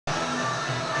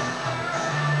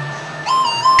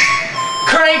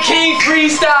Crank King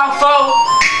Freestyle foe.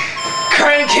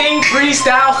 Crank King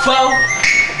Freestyle foe.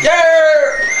 Yeah.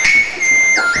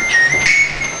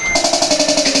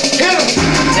 Hit him.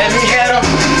 Let me hit him.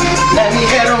 Let me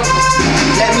hit him.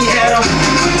 Let me hit him.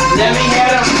 Let me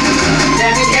hit him.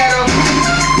 Let me hit him.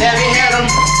 Let me hit him.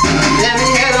 Let me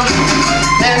hit him.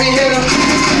 Let me hit him.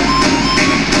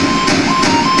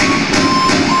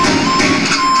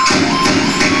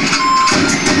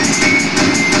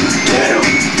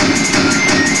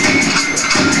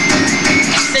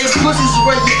 Pussy's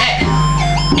where you at,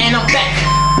 and I'm back,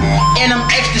 and I'm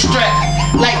extra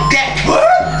strapped, like that. What?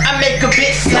 I make a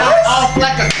bitch sound off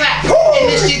like a clap, and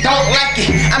if she don't like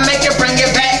it, I make her bring it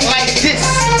back like this.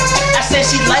 I said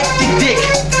she like the dick,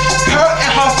 her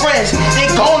and her friends, they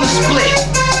gonna split.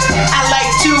 I like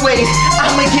 2 ways,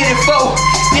 I'ma get it 4,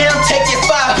 then I'm taking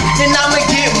 5, then I'ma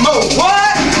get more.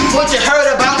 What you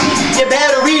heard about me, you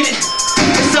better read it.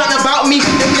 It's something about me,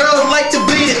 the girls like to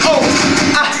bleed it. Oh,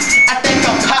 I think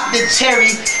I popped the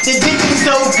cherry. The dick is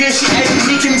so good, she asked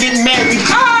me can get married.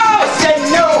 Oh! I said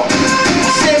no.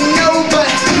 I said no, but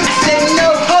I said no.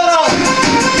 Hold on.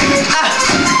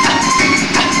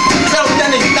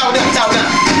 Down.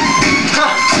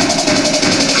 Huh.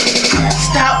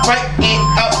 Stop writing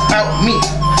about me.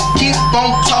 Keep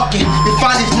on talking. You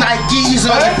find these Nikes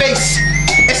on your face.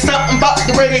 It's something about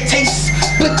the way they taste.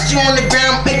 Put you on the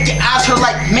ground, make your eyes hurt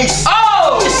like mace.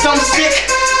 Oh! It's some sick.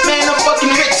 Man, I'm fucking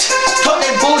rich. Talk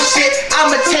that bullshit,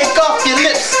 I'ma take off your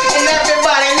lips. And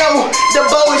everybody know the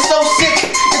bow is so sick.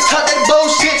 You talk that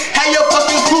bullshit, how your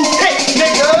fucking crew pick,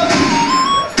 nigga.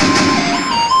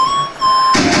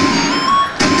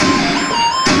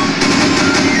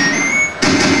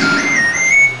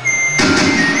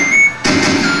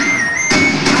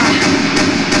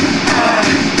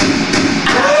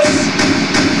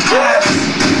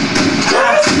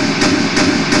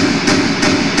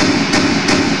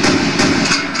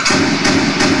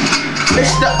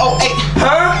 Mr. 08,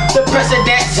 huh? The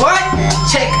president. What?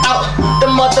 Check out the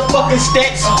motherfucking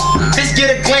stats. Let's get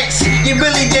a glance. You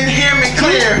really didn't hear me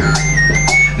clear.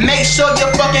 Make sure your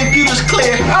fucking computer's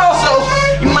clear. Oh. So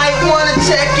you might wanna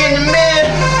check in the mirror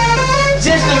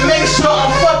just to make sure I'm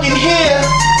fucking here.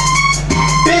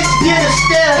 Bitch, get a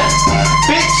stare.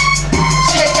 Bitch,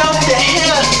 check out the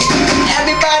hair.